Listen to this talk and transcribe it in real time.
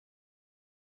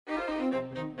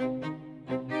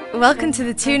Welcome to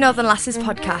the Two Northern Lasses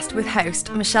podcast with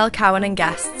host Michelle Cowan and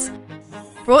guests.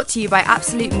 Brought to you by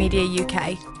Absolute Media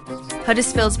UK,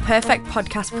 Huddersfield's perfect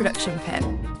podcast production pit.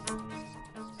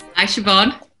 Hi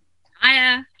Siobhan.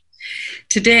 Hiya.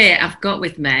 Today I've got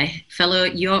with me fellow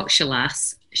Yorkshire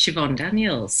lass, Siobhan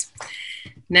Daniels.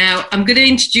 Now I'm going to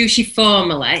introduce you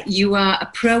formally. You are a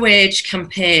pro-age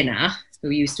campaigner who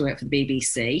used to work for the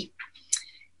BBC,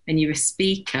 and you're a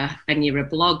speaker and you're a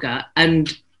blogger,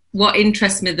 and what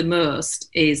interests me the most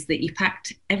is that you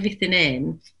packed everything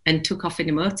in and took off in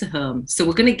a motorhome. So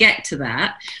we're going to get to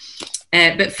that.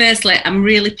 But firstly, I'm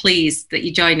really pleased that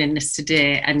you're joining us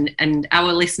today, and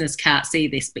our listeners can't see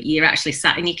this, but you're actually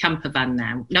sat in your camper van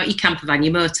now. Not your camper van,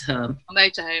 your motorhome. A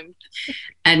motorhome.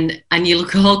 And you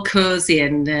look all cosy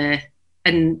and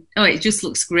it just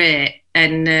looks great.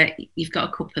 And you've got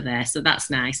a cuppa there, so that's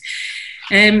nice.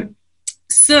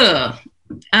 So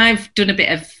I've done a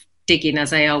bit of digging,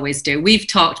 as I always do. We've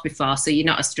talked before, so you're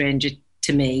not a stranger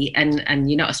to me, and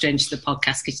you're not a stranger to the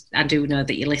podcast because I do know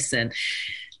that you listen.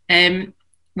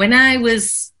 When I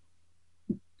was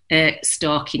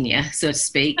stalking you, so to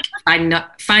speak,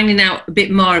 finding out a bit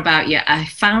more about you, I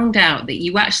found out that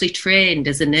you actually trained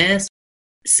as a nurse.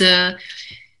 So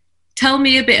tell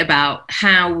me a bit about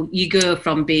how you go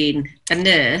from being a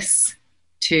nurse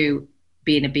to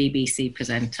being a BBC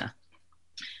presenter.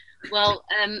 Well,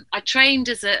 I trained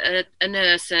as a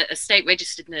nurse, a state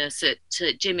registered nurse at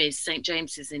Jimmy's, St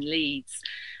James's in Leeds.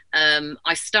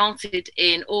 I started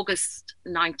in August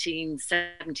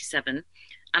 1977,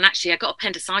 and actually I got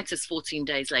appendicitis 14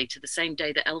 days later, the same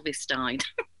day that Elvis died.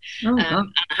 I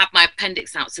had my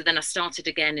appendix out, so then I started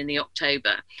again in the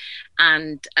October,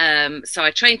 and so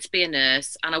I trained to be a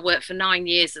nurse, and I worked for 9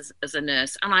 years as a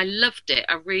nurse, and I loved it.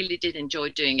 I really did enjoy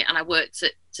doing it, and I worked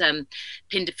at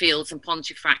Pinderfields and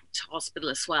Pontefract Hospital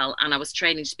as well, and I was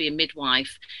training to be a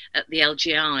midwife at the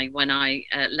LGI when I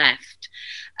left,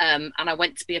 and I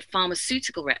went to be a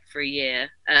pharmaceutical rep for a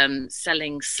year,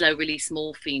 selling slow release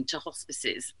morphine to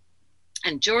hospices.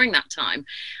 And during that time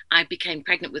I became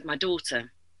pregnant with my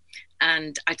daughter,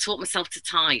 and I taught myself to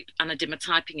type, and I did my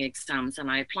typing exams, and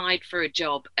I applied for a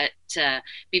job at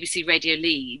BBC Radio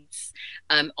Leeds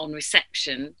on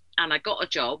reception. And I got a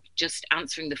job just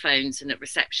answering the phones and at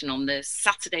reception on the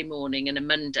Saturday morning and a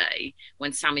Monday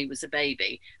when Sammy was a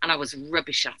baby. And I was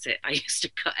rubbish at it. I used to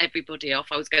cut everybody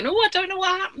off. I was going, I don't know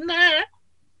what happened there.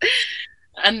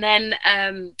 And then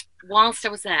whilst I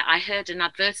was there, I heard an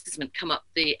advertisement come up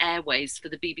the airways for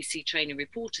the BBC Trainee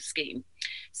Reporter Scheme.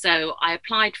 So I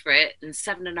applied for it, and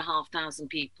 7,500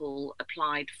 people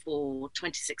applied for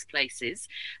 26 places.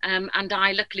 And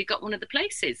I luckily got one of the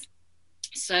places.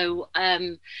 So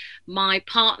my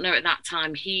partner at that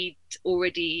time, he'd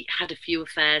already had a few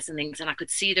affairs and things, and I could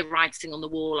see the writing on the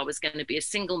wall. I was going to be a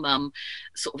single mum,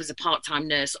 sort of as a part-time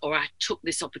nurse, or I took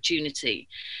this opportunity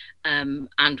and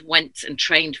went and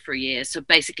trained for a year. So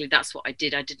basically that's what I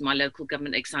did. I did my local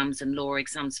government exams and law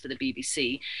exams for the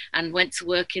BBC and went to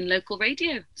work in local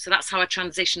radio. So that's how I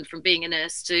transitioned from being a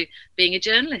nurse to being a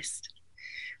journalist.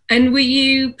 And were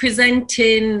you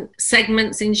presenting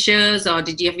segments in shows, or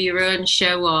did you have your own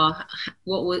show, or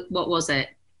what was it?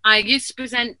 I used to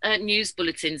present news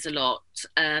bulletins a lot,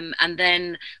 and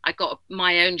then I got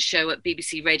my own show at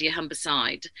BBC Radio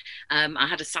Humberside. I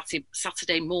had a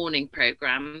Saturday morning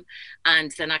programme,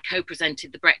 and then I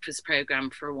co-presented the breakfast programme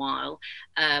for a while,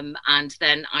 and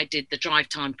then I did the drive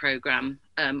time programme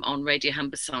on Radio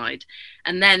Humberside.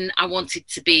 And then I wanted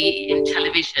to be in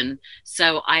television,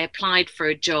 so I applied for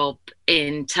a job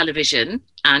in television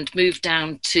and moved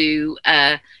down to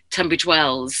Tunbridge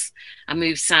Wells. I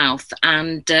moved south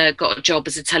and got a job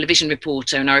as a television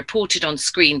reporter, and I reported on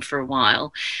screen for a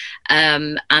while,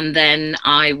 and then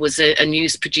I was a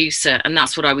news producer, and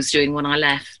that's what I was doing when I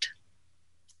left.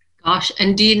 Gosh,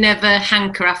 and do you never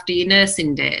hanker after your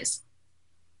nursing days?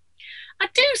 I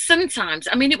do sometimes.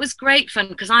 I mean, it was great fun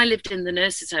because I lived in the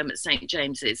nurses' home at St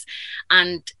James's,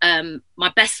 and my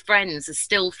best friends are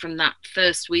still from that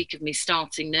first week of me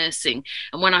starting nursing.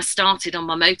 And when I started on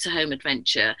my motorhome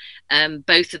adventure,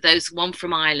 both of those, one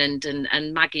from Ireland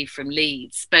and Maggie from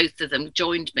Leeds, both of them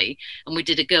joined me, and we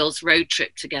did a girls' road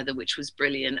trip together, which was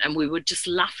brilliant. And we were just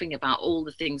laughing about all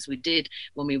the things we did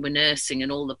when we were nursing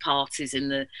and all the parties in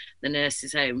the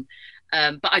nurses' home.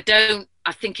 But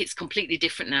I think it's completely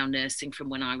different now, nursing, from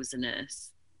when I was a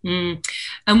nurse. Mm.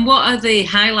 And what are the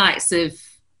highlights of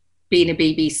being a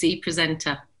BBC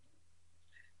presenter?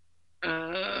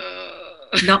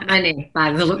 Not many,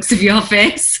 by the looks of your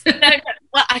face. No,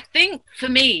 Well, I think for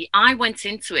me, I went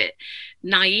into it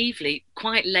naively,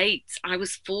 quite late. I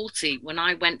was 40 when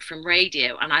I went from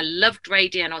radio, and I loved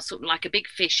radio, and I was sort of like a big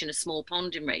fish in a small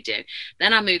pond in radio.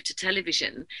 Then I moved to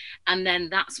television, and then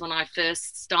that's when I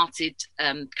first started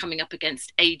coming up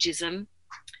against ageism.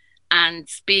 And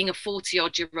being a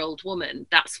 40-odd-year-old woman,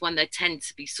 that's when they tend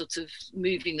to be sort of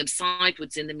moving them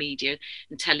sideways in the media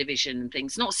and television and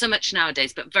things. Not so much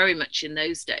nowadays, but very much in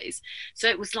those days. So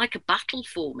it was like a battle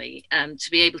for me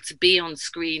to be able to be on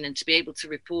screen and to be able to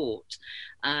report,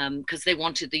 because they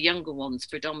wanted the younger ones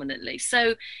predominantly.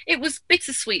 So it was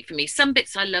bittersweet for me. Some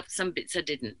bits I loved, some bits I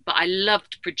didn't. But I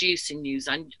loved producing news.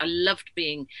 I loved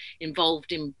being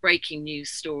involved in breaking news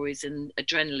stories and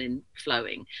adrenaline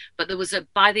flowing. But there was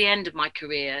by the end of my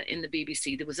career in the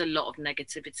BBC, there was a lot of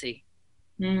negativity.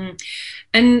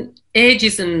 And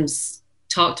ageism's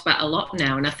talked about a lot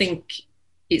now, and I think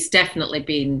it's definitely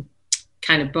been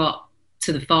kind of brought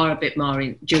to the fore a bit more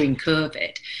during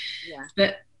COVID. Yeah.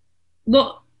 But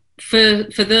what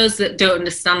for those that don't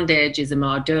understand ageism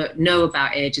or don't know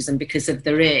about ageism because of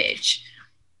their age,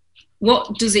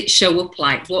 what does it show up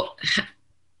like?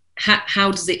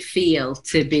 How does it feel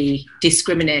to be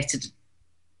discriminated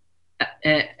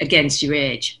against your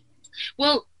age?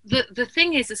 Well, the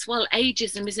thing is as well,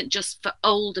 ageism isn't just for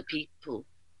older people.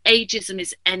 Ageism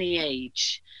is any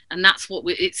age, and that's what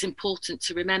it's important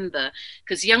to remember,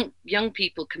 because young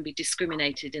people can be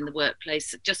discriminated in the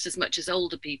workplace just as much as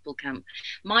older people can.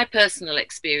 My personal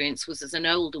experience was as an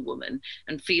older woman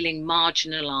and feeling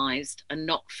marginalised and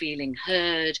not feeling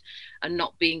heard and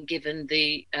not being given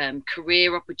the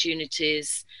career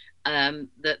opportunities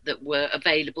that were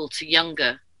available to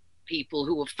younger people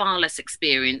who were far less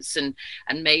experienced and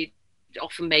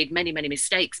often made many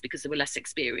mistakes because they were less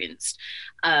experienced,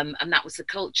 and that was the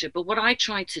culture. But what I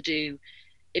tried to do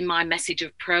in my message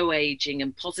of pro-aging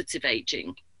and positive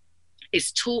aging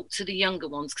is talk to the younger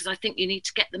ones, because I think you need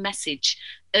to get the message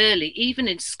early, even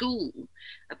in school,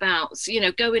 about,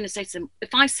 go in and say to them,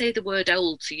 if I say the word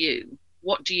old to you,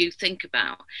 what do you think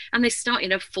about? And they start,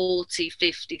 40,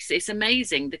 50. It's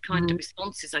amazing the kind of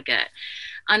responses I get.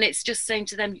 And it's just saying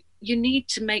to them, you need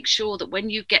to make sure that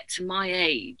when you get to my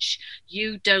age,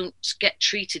 you don't get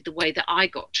treated the way that I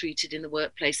got treated in the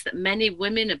workplace, that many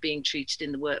women are being treated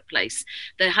in the workplace.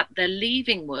 They're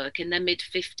leaving work in their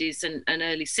mid-50s and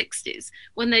early 60s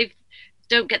when they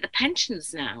don't get the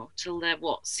pensions now till they're,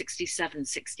 67,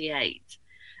 68.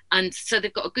 And so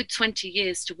they've got a good 20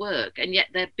 years to work, and yet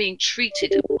they're being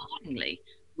treated appallingly.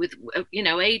 With,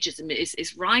 ageism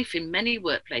is rife in many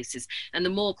workplaces, and the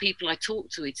more people I talk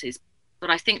to, it is. But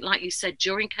I think, like you said,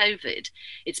 during COVID,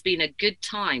 it's been a good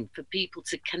time for people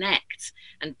to connect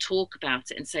and talk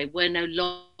about it and say, we're no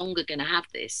longer going to have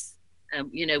this.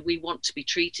 We want to be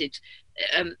treated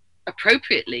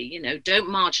appropriately. Don't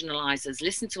marginalise us.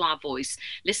 Listen to our voice.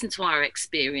 Listen to our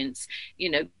experience.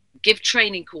 Give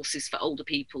training courses for older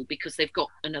people, because they've got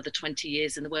another 20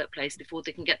 years in the workplace before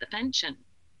they can get the pension.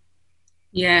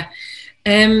 Yeah.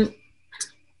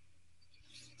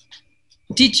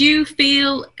 Did you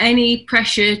feel any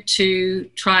pressure to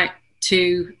try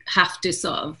to have to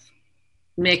sort of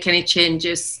make any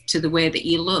changes to the way that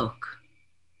you look?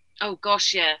 Oh,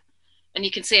 gosh, yeah. And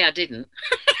you can see I didn't.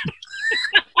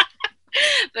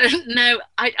 But no,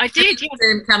 I did. Yeah.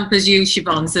 Same camp as you,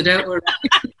 Siobhan, so don't worry.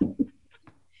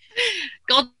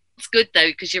 God's good though,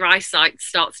 because your eyesight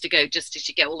starts to go just as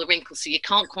you get all the wrinkles, so you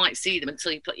can't quite see them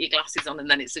until you put your glasses on, and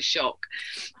then it's a shock.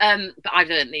 But I've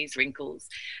earned these wrinkles.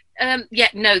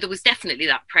 There was definitely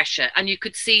that pressure, and you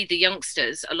could see the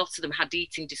youngsters, a lot of them had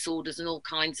eating disorders and all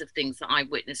kinds of things that I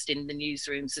witnessed in the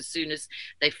newsrooms as soon as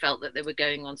they felt that they were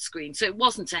going on screen. So it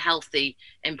wasn't a healthy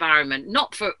environment,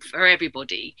 not for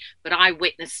everybody, but I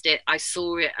witnessed it, I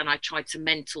saw it, and I tried to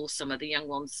mentor some of the young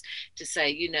ones to say,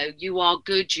 you are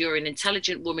good, you're an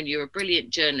intelligent woman, you're a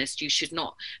brilliant journalist, you should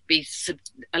not be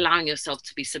allowing yourself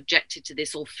to be subjected to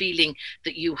this, or feeling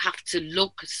that you have to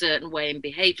look a certain way and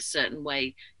behave a certain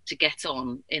way to get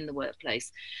on in the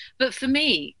workplace. But for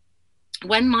me,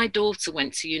 when my daughter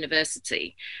went to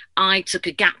university, I took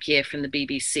a gap year from the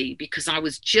BBC because I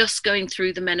was just going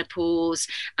through the menopause,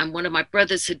 and one of my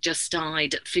brothers had just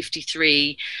died at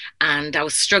 53, and I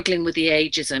was struggling with the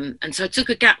ageism. And so I took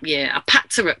a gap year, I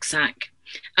packed a rucksack,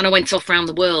 and I went off around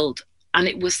the world. And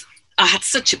I had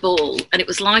such a ball, and it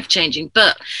was life-changing.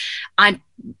 But I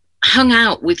hung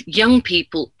out with young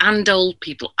people and old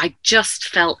people. I just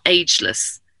felt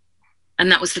ageless. And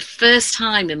that was the first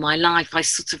time in my life I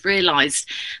sort of realised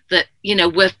that,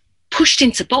 pushed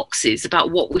into boxes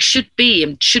about what we should be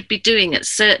and should be doing at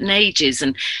certain ages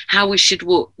and how we should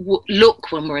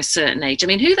look when we're a certain age. I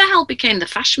mean, who the hell became the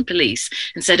fashion police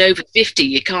and said over 50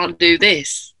 you can't do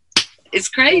this? It's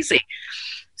crazy.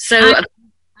 So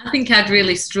I think I'd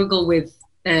really struggle with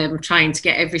trying to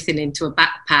get everything into a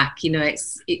backpack. You know,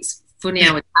 it's funny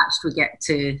how attached we get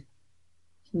to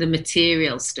the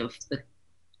material stuff. That,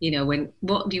 you know,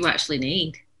 what do you actually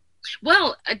need?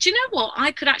 Well, do you know what?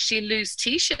 I could actually lose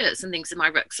T-shirts and things in my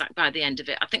rucksack by the end of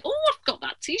it. I think, oh, I've got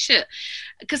that T-shirt.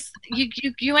 Because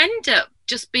you end up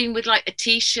just being with like a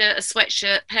T-shirt, a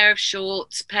sweatshirt, pair of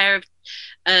shorts, pair of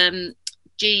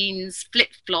jeans,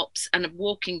 flip-flops and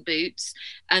walking boots.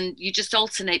 And you just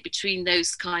alternate between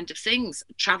those kind of things.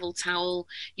 Travel towel.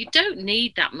 You don't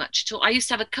need that much at all. I used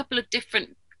to have a couple of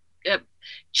different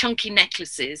chunky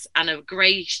necklaces and a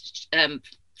grey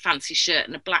fancy shirt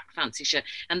and a black fancy shirt,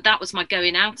 and that was my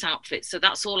going out outfit, so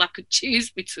that's all I could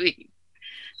choose between.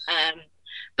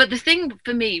 But the thing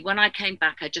for me, when I came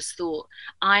back, I just thought,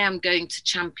 I am going to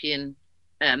champion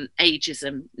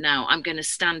ageism now. I'm going to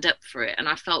stand up for it, and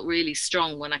I felt really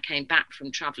strong when I came back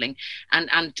from traveling, and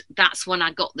that's when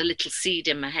I got the little seed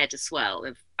in my head as well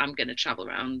of I'm going to travel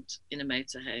around in a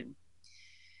motorhome.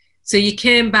 So you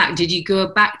came back. Did you go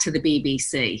back to the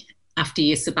BBC after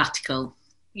your sabbatical?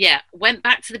 Yeah, went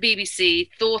back to the BBC,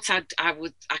 thought I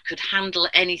could handle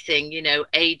anything, you know,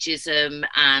 ageism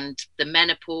and the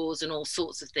menopause and all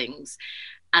sorts of things.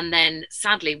 And then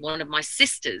sadly, one of my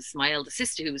sisters, my elder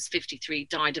sister, who was 53,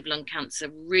 died of lung cancer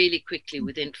really quickly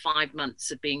within 5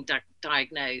 months of being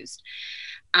diagnosed.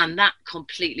 And that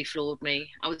completely floored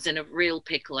me. I was in a real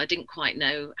pickle. I didn't quite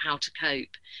know how to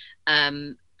cope.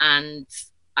 And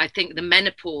I think the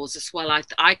menopause as well,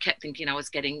 I kept thinking I was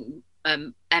getting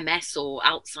MS or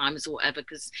Alzheimer's or whatever,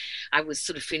 because I was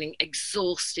sort of feeling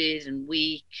exhausted and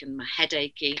weak and my head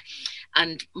achy.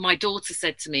 And my daughter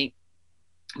said to me,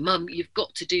 Mum, you've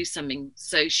got to do something.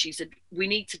 So she said, we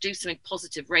need to do something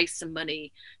positive, raise some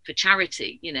money for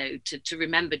charity, you know, to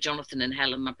remember Jonathan and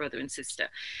Helen, my brother and sister.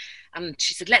 And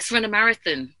she said, let's run a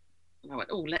marathon. And I went,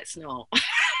 oh, let's not.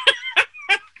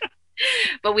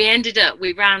 But we ended up,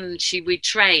 we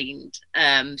trained.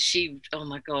 Oh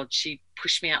my God, she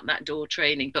pushed me out that door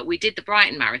training. But we did the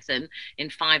Brighton Marathon in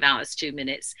 5 hours, 2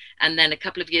 minutes. And then a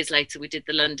couple of years later, we did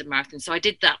the London Marathon. So I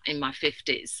did that in my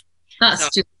 50s.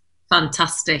 That's just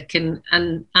fantastic.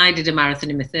 And I did a marathon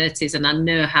in my 30s, and I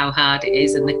know how hard it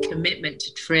is, and the commitment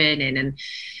to training and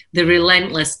the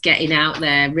relentless getting out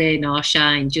there, rain or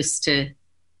shine, just to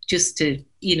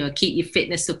you know, keep your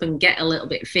fitness up and get a little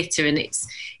bit fitter. And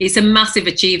it's a massive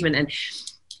achievement. And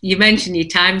you mentioned your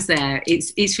times there.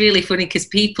 It's really funny because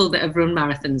people that have run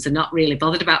marathons are not really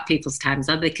bothered about people's times,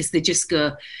 are they? Because they just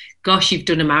go, gosh, you've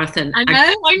done a marathon. I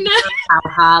know how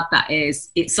hard that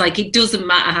is. It's like, it doesn't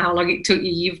matter how long it took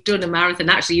you, you've done a marathon.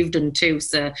 Actually, you've done 2.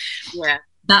 So yeah,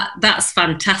 that's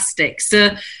fantastic. So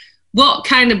what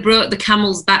kind of broke the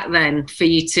camel's back then for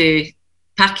you to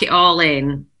pack it all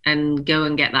in and go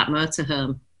and get that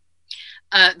motorhome?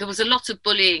 There was a lot of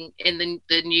bullying in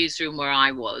the newsroom where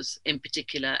I was in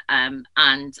particular, and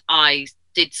I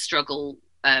did struggle.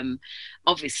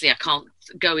 Obviously, I can't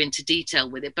go into detail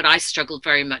with it, but I struggled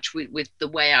very much with the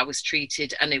way I was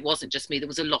treated. And it wasn't just me, there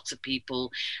was a lot of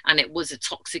people, and it was a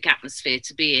toxic atmosphere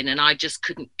to be in, and I just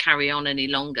couldn't carry on any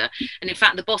longer. And in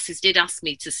fact, the bosses did ask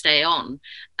me to stay on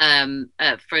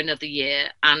for another year,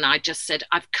 and I just said,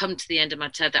 I've come to the end of my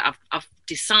tether. I've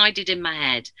decided in my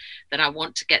head that I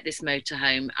want to get this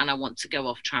motorhome and I want to go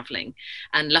off travelling.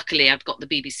 And luckily I've got the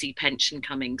BBC pension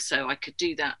coming, so I could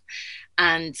do that.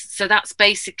 And so that's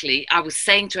basically, I was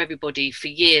saying to everybody for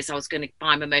years I was going to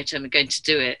buy my motorhome and going to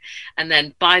do it. And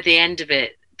then by the end of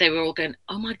it, they were all going,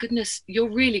 oh my goodness, you're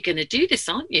really going to do this,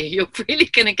 aren't you? You're really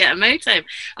going to get a motorhome.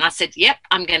 And I said, yep,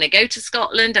 I'm going to go to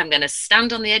Scotland. I'm going to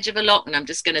stand on the edge of a lock and I'm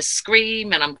just going to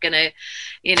scream and I'm going to,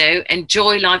 you know,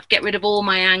 enjoy life, get rid of all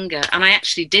my anger. And I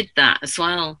actually did that as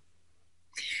well.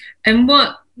 And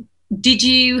what, did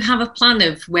you have a plan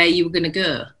of where you were going to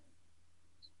go?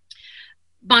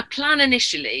 My plan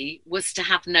initially was to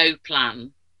have no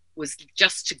plan, was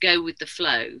just to go with the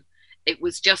flow. It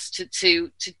was just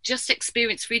to just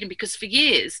experience freedom, because for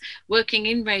years working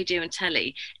in radio and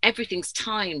telly, everything's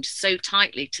timed so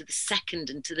tightly to the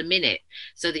second and to the minute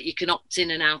so that you can opt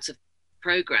in and out of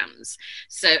programs.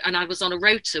 So, and I was on a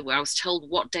rota where I was told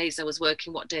what days I was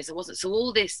working, what days I wasn't. So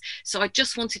all this, so I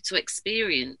just wanted to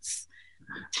experience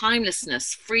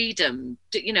timelessness, freedom,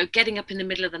 you know, getting up in the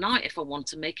middle of the night if I want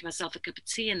to, making myself a cup of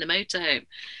tea in the motorhome.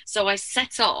 So I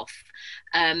set off,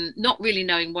 not really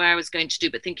knowing where I was going to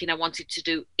do, but thinking I wanted to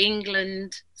do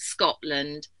England,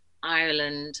 Scotland,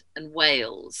 Ireland and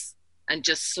Wales. and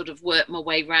just sort of work my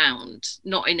way round,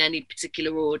 not in any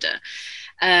particular order.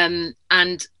 And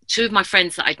two of my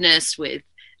friends that I'd nursed with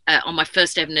on my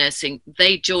first day of nursing,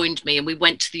 they joined me and we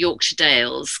went to the Yorkshire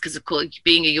Dales, because of course,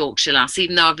 being a Yorkshire lass,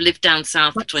 even though I've lived down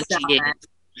south for 20 years,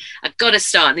 I've got to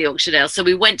start in the Yorkshire Dales. So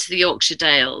we went to the Yorkshire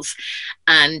Dales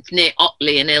and near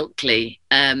Otley and Ilkley,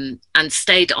 and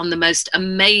stayed on the most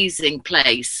amazing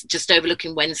place just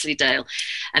overlooking Wensleydale.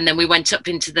 And then we went up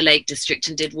into the Lake District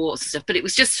and did walks and stuff, but it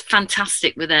was just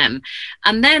fantastic with them.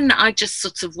 And then I just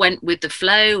sort of went with the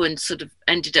flow and sort of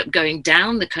ended up going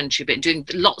down the country a bit, doing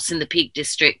lots in the Peak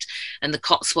District and the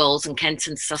Cotswolds and Kent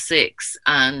and Sussex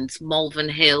and Malvern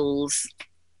Hills.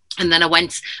 And then I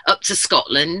went up to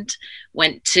Scotland,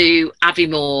 went to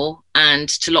Aviemore and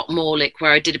to Loch Morlich,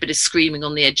 where I did a bit of screaming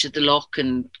on the edge of the loch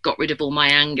and got rid of all my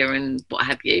anger and what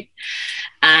have you.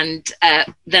 And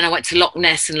then I went to Loch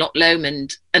Ness and Loch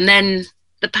Lomond. And then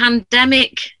the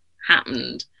pandemic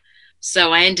happened.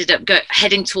 So I ended up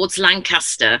heading towards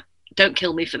Lancaster. Don't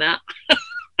kill me for that.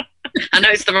 I know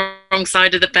it's the wrong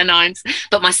side of the Pennines,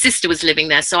 but my sister was living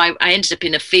there. So I ended up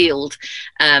in a field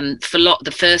for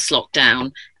the first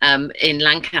lockdown in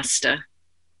Lancaster.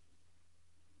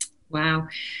 Wow.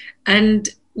 And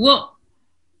what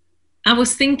I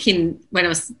was thinking when I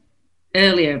was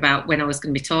earlier about when I was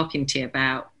going to be talking to you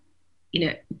about,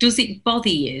 does it bother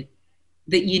you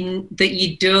that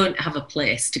you don't have a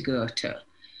place to go to?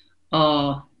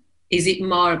 Or is it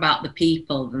more about the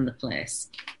people than the place?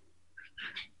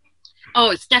 Oh,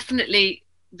 it's definitely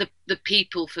the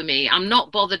people for me. I'm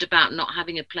not bothered about not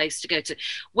having a place to go to.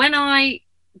 When I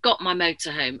got my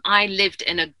motorhome, I lived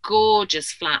in a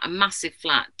gorgeous flat, a massive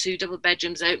flat, 2 double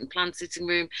bedrooms, open plan sitting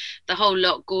room, the whole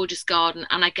lot, gorgeous garden.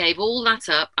 And I gave all that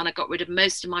up and I got rid of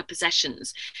most of my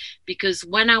possessions, because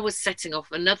when I was setting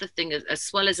off, another thing, as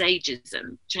well as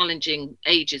ageism, challenging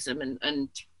ageism and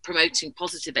promoting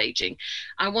positive aging,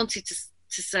 I wanted to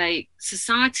say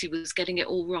society was getting it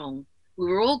all wrong. We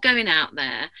were all going out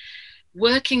there,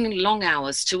 working long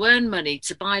hours to earn money,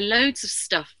 to buy loads of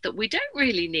stuff that we don't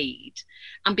really need.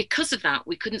 And because of that,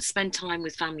 we couldn't spend time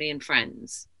with family and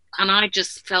friends. And I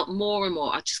just felt more and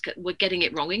more, we're getting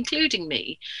it wrong, including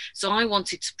me. So I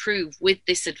wanted to prove with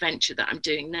this adventure that I'm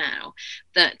doing now,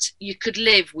 that you could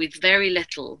live with very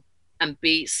little and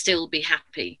still be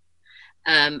happy.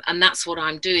 And that's what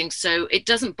I'm doing. So it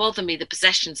doesn't bother me. The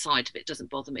possession side of it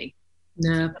doesn't bother me.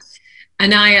 No.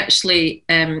 And I actually,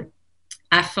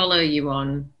 I follow you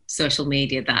on social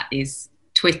media, that is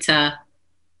Twitter,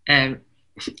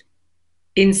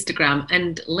 Instagram,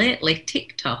 and lately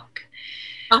TikTok.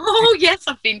 Oh, yes,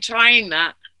 I've been trying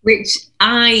that. Which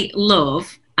I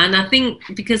love. And I think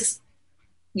because,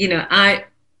 I'm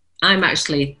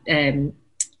actually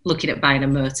looking at buying a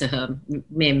motorhome,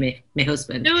 me and my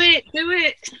husband. Do it.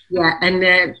 Yeah,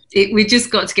 and we just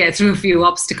got to get through a few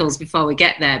obstacles before we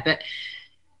get there. But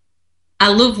I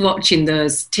love watching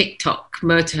those TikTok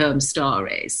motorhome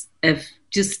stories of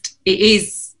just, it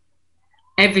is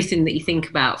everything that you think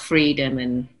about freedom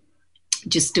and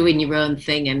just doing your own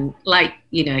thing. And like,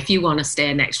 if you want to stay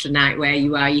an extra night where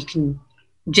you are, you can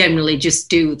generally just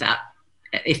do that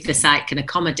if the site can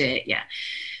accommodate you.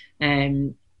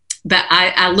 But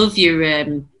I love your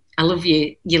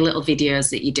little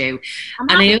videos that you do.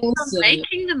 I'm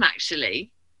making them actually.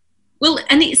 Well,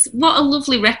 and it's what a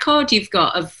lovely record you've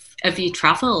got of your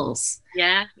travels.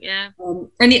 Yeah.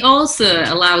 And it also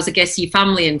allows, I guess, your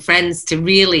family and friends to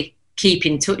really keep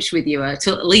in touch with you, or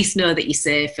to at least know that you're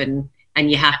safe and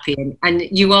you're happy. And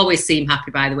you always seem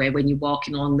happy, by the way, when you're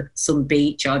walking along some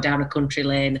beach or down a country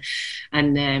lane.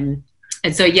 And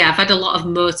so, yeah, I've had a lot of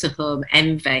motorhome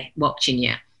envy watching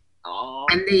you. Oh.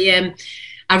 And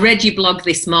I read your blog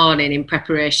this morning in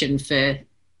preparation for,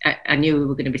 I knew we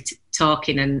were going to be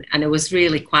talking, and I was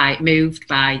really quite moved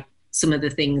by some of the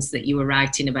things that you were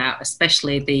writing about,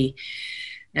 especially the,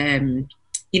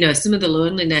 some of the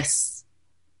loneliness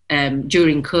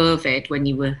during COVID when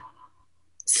you were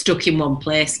stuck in one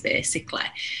place, basically.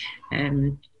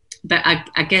 But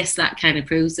I guess that kind of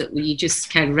proves that you're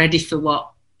just kind of ready for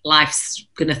what life's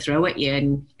going to throw at you,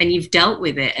 and you've dealt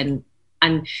with it. And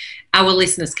our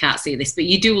listeners can't see this, but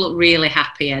you do look really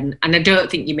happy, and I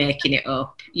don't think you're making it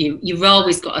up. You've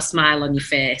always got a smile on your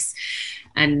face.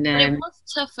 And it was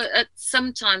tough at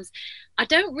sometimes. I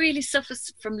don't really suffer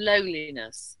from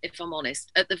loneliness, if I'm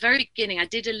honest. At the very beginning, I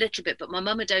did a little bit, but my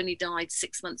mum had only died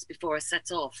 6 months before I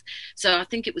set off. So I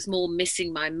think it was more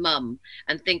missing my mum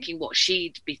and thinking what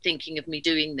she'd be thinking of me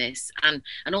doing this. And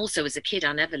also as a kid,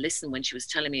 I never listened when she was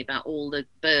telling me about all the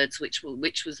birds, which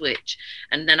was which.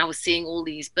 And then I was seeing all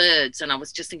these birds and I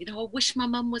was just thinking, oh, I wish my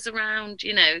mum was around,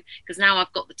 you know, because now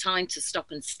I've got the time to stop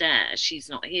and stare. She's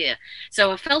not here.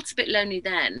 So I felt a bit lonely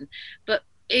then. But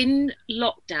in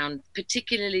lockdown,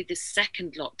 particularly the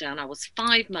second lockdown, I was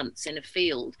 5 months in a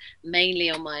field, mainly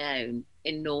on my own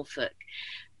in Norfolk.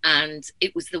 And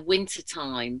it was the winter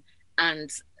time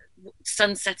and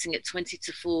sun setting at 20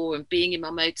 to 4 and being in my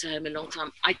motorhome a long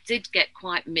time. I did get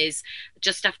quite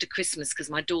just after Christmas because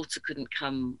my daughter couldn't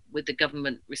come with the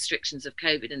government restrictions of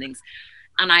COVID and things.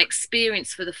 And I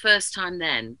experienced for the first time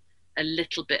then a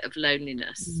little bit of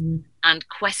loneliness and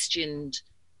questioned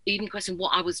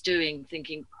what I was doing,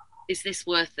 thinking, is this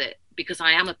worth it? Because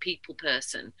I am a people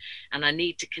person and I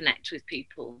need to connect with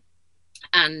people.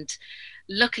 And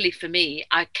luckily for me,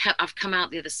 I've come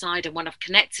out the other side, and when I've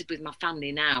connected with my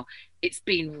family now, it's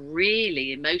been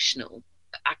really emotional.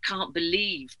 I can't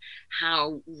believe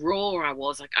how raw I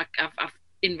was. I've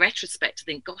in retrospect, I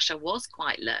think, gosh, I was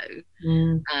quite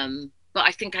low. But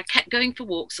I think I kept going for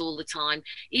walks all the time,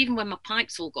 even when my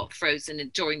pipes all got frozen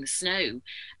during the snow.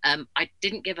 I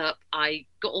didn't give up. I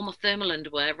got all my thermal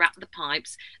underwear, wrapped the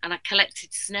pipes, and I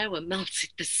collected snow and melted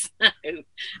the snow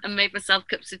and made myself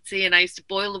cups of tea. And I used to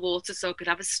boil the water so I could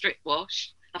have a strip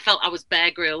wash. I felt I was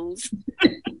Bear Grylls.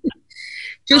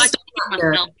 Just I picked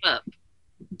myself up.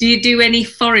 Do you do any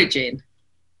foraging?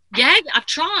 Yeah, I've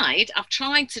tried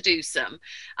to do some.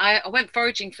 I went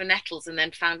foraging for nettles and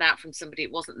then found out from somebody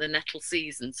it wasn't the nettle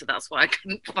season, so that's why I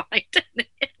couldn't find any.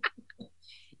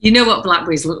 You know what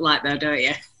blackberries look like though, don't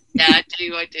you? Yeah, I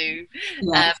do.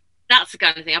 Yeah. That's the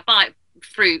kind of thing. I buy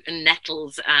fruit and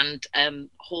nettles and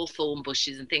hawthorn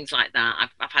bushes and things like that.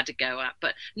 I've had to go at,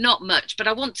 but not much. But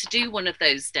I want to do one of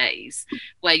those days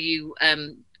where you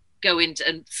go in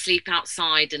and sleep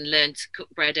outside and learn to cook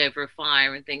bread over a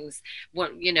fire and things,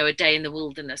 a day in the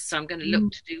wilderness. So I'm going to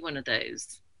look to do one of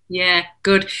those. Yeah,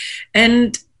 good.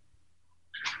 And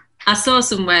I saw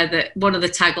somewhere that one of the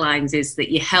taglines is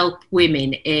that you help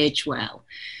women age well.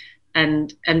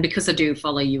 And because I do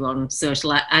follow you on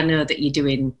social, I know that you're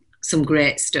doing some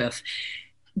great stuff.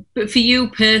 But for you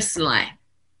personally,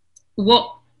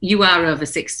 you are over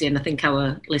 60, and I think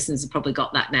our listeners have probably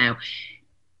got that now.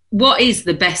 What is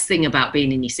the best thing about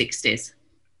being in your 60s?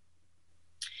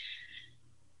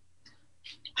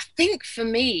 I think for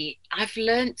me, I've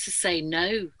learned to say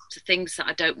no to things that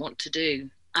I don't want to do.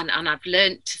 And I've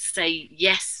learned to say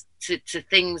yes to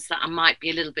things that I might be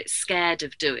a little bit scared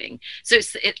of doing. So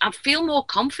I feel more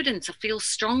confident. I feel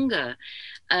stronger.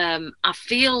 I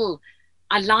feel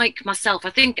I like myself. I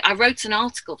think I wrote an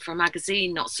article for a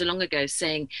magazine not so long ago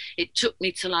saying it took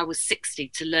me till I was 60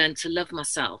 to learn to love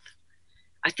myself.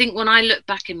 I think when I look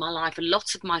back in my life, a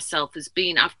lot of myself has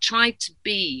been, I've tried to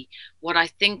be what I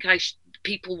think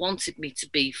people wanted me to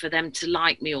be for them to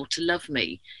like me or to love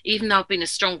me. Even though I've been a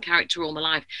strong character all my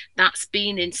life, that's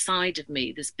been inside of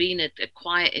me. There's been a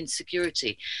quiet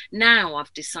insecurity. Now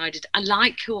I've decided I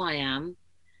like who I am.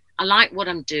 I like what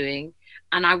I'm doing.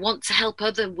 And I want to help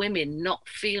other women not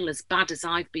feel as bad as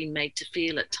I've been made to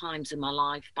feel at times in my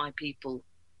life by people.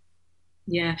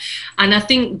 Yeah. And I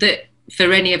think that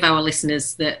for any of our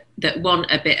listeners that want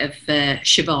a bit of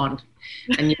Siobhan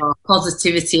and your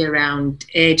positivity around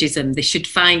ageism, they should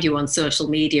find you on social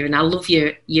media. And I love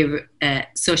your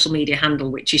social media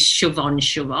handle, which is Shove On,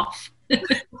 Shove Off.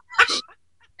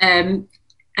 And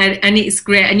it's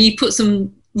great. And you put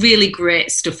some really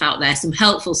great stuff out there, some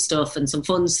helpful stuff and some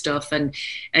fun stuff, and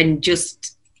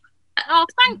just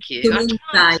thank you.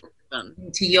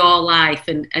 Into your life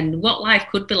and what life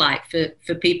could be like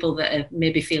for people that are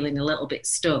maybe feeling a little bit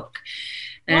stuck.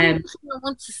 One thing I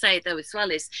want to say though as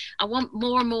well is I want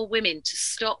more and more women to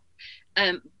stop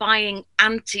buying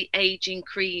anti-aging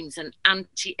creams and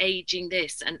anti-aging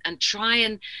this and try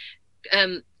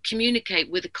and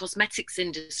communicate with the cosmetics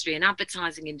industry and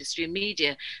advertising industry and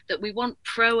media that we want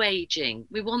pro-aging.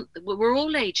 We're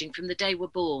all aging from the day we're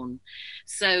born.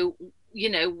 So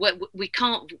we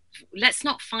can't, let's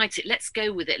not fight it, let's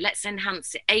go with it, let's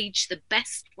enhance it, age the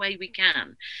best way we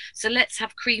can. So let's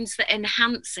have creams that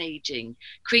enhance aging,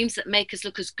 creams that make us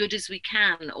look as good as we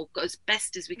can or as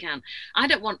best as we can.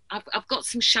 I've got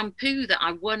some shampoo that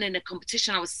I won in a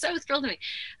competition. I was so thrilled with it,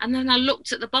 and then I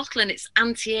looked at the bottle and it's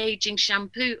anti-aging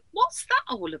shampoo. What's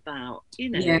that all about?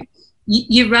 Yeah.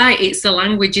 You're right, it's the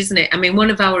language, isn't it? I mean, one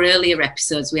of our earlier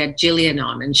episodes we had Gillian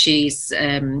on, and she's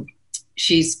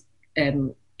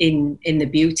in the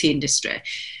beauty industry.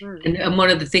 And one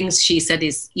of the things she said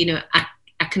is, you know,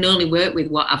 I can only work with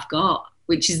what I've got,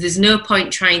 which is there's no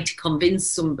point trying to convince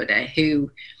somebody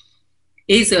who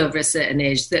is over a certain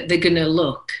age that they're going to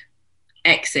look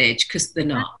X age, because they're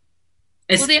not.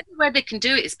 Well, the only way they can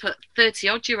do it is put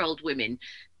 30-odd-year-old women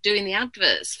doing the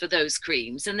adverts for those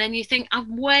creams, and then you think,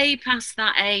 I'm way past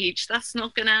that age. That's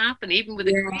not going to happen, even with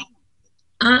a cream.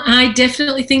 I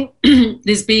definitely think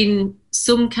there's been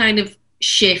some kind of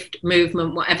shift,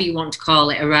 movement, whatever you want to call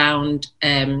it, around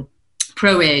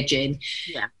pro-aging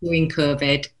during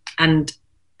COVID. And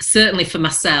certainly for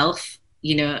myself,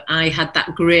 you know, I had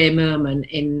that grey moment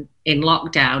in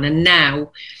lockdown, and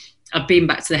now I've been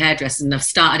back to the hairdresser and I've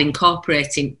started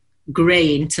incorporating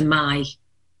grey into my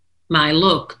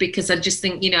look, because I just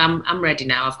think, you know, I'm ready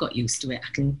now. I've got used to it.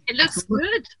 It looks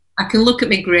good. I can look at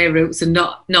my grey roots and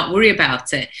not worry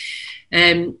about it.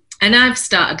 And I've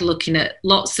started looking at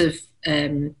lots of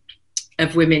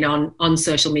women on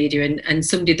social media, and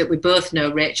somebody that we both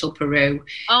know, Rachel Peru.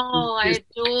 Oh, I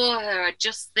adore her. I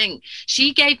just think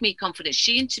she gave me confidence.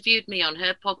 She interviewed me on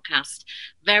her podcast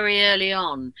very early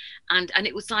on, and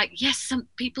it was like, yes, some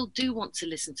people do want to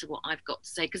listen to what I've got to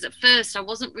say, because at first I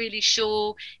wasn't really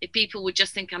sure if people would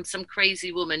just think I'm some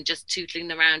crazy woman just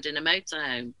tootling around in a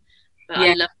motorhome. But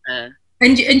I love her.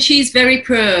 And she's very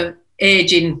pro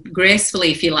aging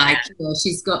gracefully, if you like. You know,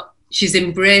 she's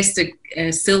embraced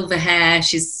a silver hair.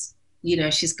 She's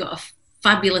got a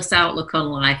fabulous outlook on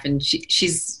life, and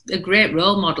she's a great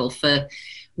role model for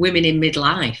women in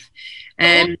midlife.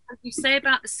 What you say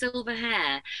about the silver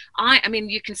hair, I mean,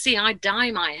 you can see I dye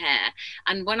my hair,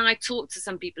 and when I talk to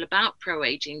some people about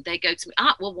pro-aging, they go to me,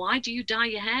 well, why do you dye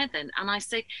your hair then? And I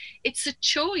say, it's a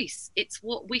choice. It's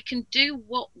what we can do,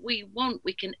 what we want.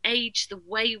 We can age the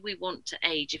way we want to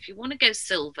age. If you want to go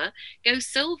silver, go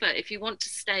silver. If you want to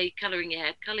stay colouring your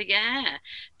hair, colour your hair.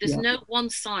 There's no one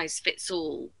size fits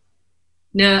all.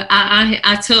 No,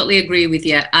 I totally agree with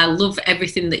you. I love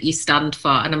everything that you stand for,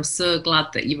 and I'm so glad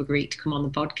that you've agreed to come on the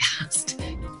podcast.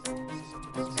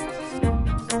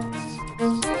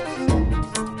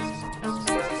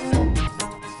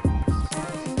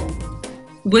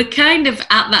 We're kind of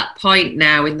at that point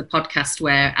now in the podcast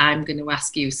where I'm going to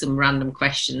ask you some random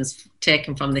questions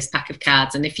taken from this pack of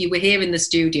cards. And if you were here in the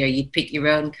studio, you'd pick your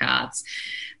own cards.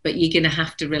 But you're going to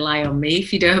have to rely on me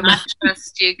if you don't mind. I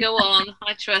trust you. Go on.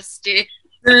 I trust you.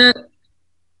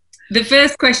 The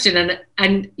first question,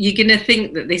 and you're going to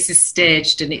think that this is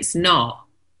staged, and it's not.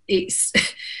 It's,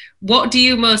 what do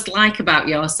you most like about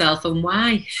yourself, and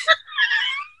why?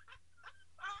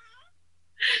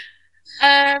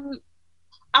 I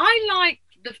like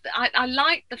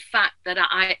the fact that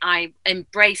I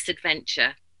embrace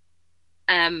adventure.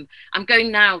 I'm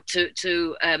going now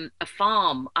to a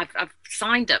farm. I've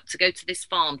signed up to go to this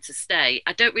farm to stay.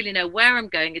 I don't really know where I'm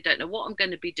going. I don't know what I'm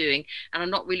going to be doing, and I'm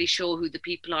not really sure who the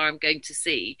people are I'm going to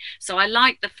see. So I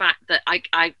like the fact that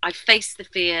I face the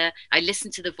fear, I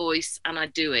listen to the voice, and I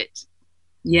do it.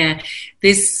 Yeah,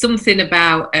 there's something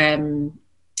about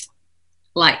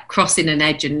like crossing an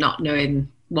edge and not knowing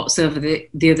what's over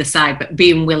the other side, but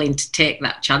being willing to take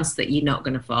that chance that you're not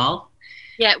going to fall.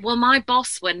 Yeah, well, my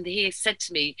boss, when he said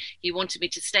to me he wanted me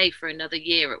to stay for another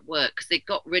year at work because they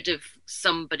got rid of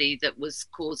somebody that was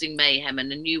causing mayhem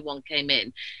and a new one came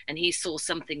in, and he saw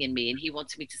something in me and he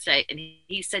wanted me to stay. And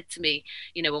he said to me,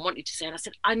 you know, I want you to stay. And I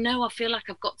said, I know, I feel like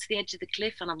I've got to the edge of the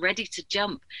cliff and I'm ready to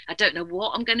jump. I don't know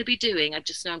what I'm going to be doing. I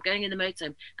just know I'm going in the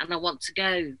motorhome and I want to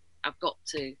go. I've got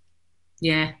to.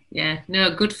 Yeah.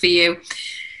 No, good for you.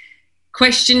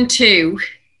 Question 2,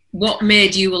 what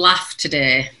made you laugh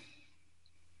today?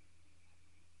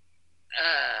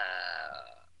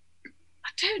 I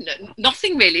don't know,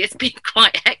 nothing really. It's been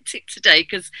quite hectic today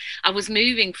because I was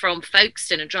moving from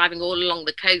Folkestone and driving all along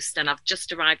the coast, and I've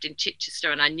just arrived in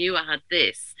Chichester and I knew I had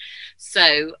this.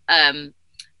 So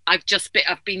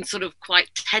I've been sort of quite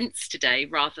tense today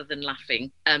rather than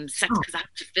laughing, because I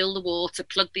have to fill the water,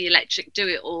 plug the electric, do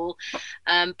it all.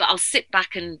 But I'll sit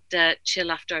back and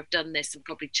chill after I've done this and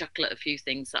probably chuckle at a few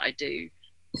things that I do.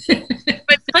 But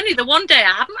it's funny, the one day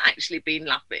I haven't actually been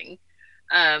laughing,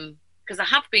 because I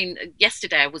have been.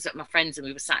 Yesterday I was at my friend's and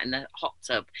we were sat in the hot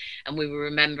tub and we were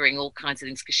remembering all kinds of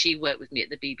things because she worked with me at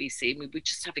the BBC and we were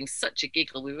just having such a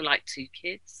giggle. We were like 2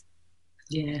 kids.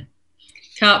 Yeah,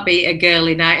 can't beat a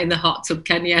girly night in the hot tub,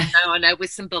 can you? No, I know,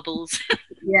 with some bubbles.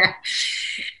 Yeah.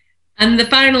 And the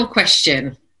final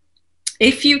question,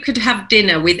 if you could have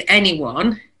dinner with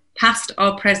anyone, past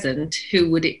or present, who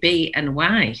would it be and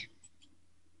why?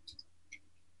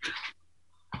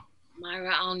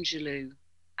 Maya Angelou.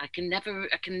 I can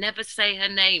never say her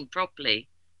name properly.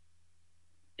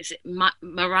 is it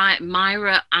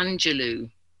Myra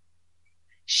Angelou?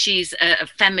 She's a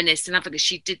feminist and advocate.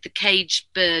 She did The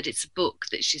Caged Bird. It's a book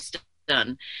that she's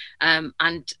done,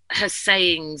 and her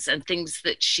sayings and things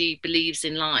that she believes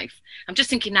in life. I'm just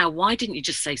thinking now, why didn't you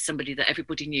just say somebody that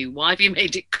everybody knew? Why have you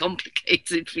made it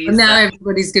complicated for yourself? Now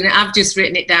everybody's I've just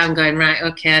written it down going, right,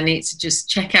 okay, I need to just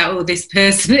check out who this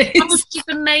person is. Oh, she's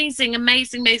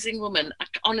amazing woman.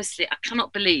 Honestly, I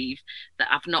cannot believe that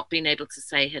I've not been able to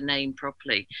say her name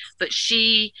properly. But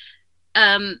she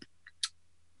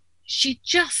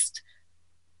just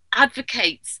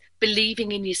advocates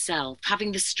believing in yourself,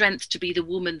 having the strength to be the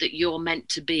woman that you're meant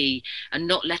to be, and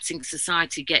not letting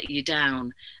society get you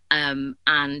down.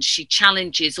 And she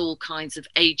challenges all kinds of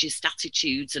ageist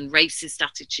attitudes and racist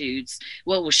attitudes.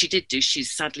 Well, she did do.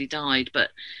 She's sadly died. But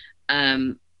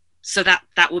so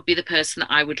that would be the person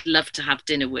that I would love to have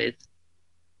dinner with.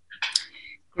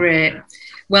 Great.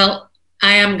 Well,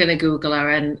 I am going to Google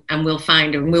her and we'll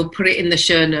find her and we'll put it in the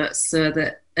show notes so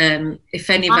that if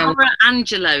any of Myra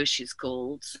Angelou, she's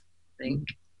called, I think.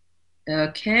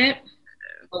 Okay.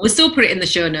 Well, we'll still put it in the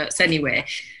show notes anyway.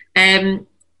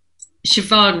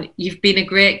 Siobhan, you've been a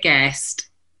great guest.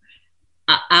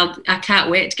 I can't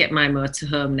wait to get my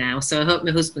motorhome now, so I hope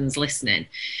my husband's listening.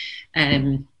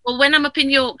 Well, when I'm up in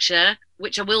Yorkshire,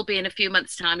 which I will be in a few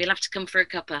months' time, you'll have to come for a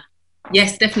cuppa.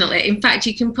 Yes, definitely. In fact,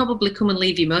 you can probably come and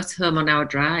leave your motorhome on our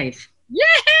drive.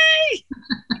 Yay!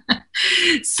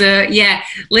 So, yeah,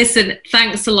 listen,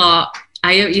 thanks a lot.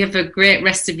 I hope you have a great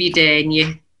rest of your day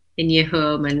in your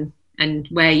home and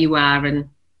where you are. And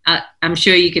I'm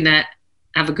sure you're going to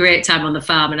have a great time on the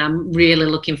farm. And I'm really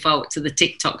looking forward to the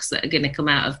TikToks that are going to come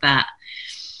out of that.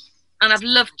 And I've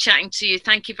loved chatting to you.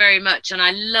 Thank you very much. And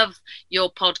I love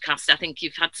your podcast. I think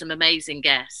you've had some amazing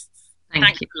guests.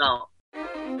 Thank you a lot.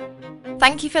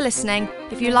 Thank you for listening.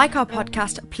 If you like our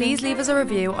podcast, please leave us a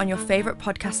review on your favourite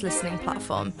podcast listening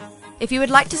platform. If you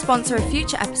would like to sponsor a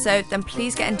future episode, then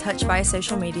please get in touch via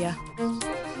social media.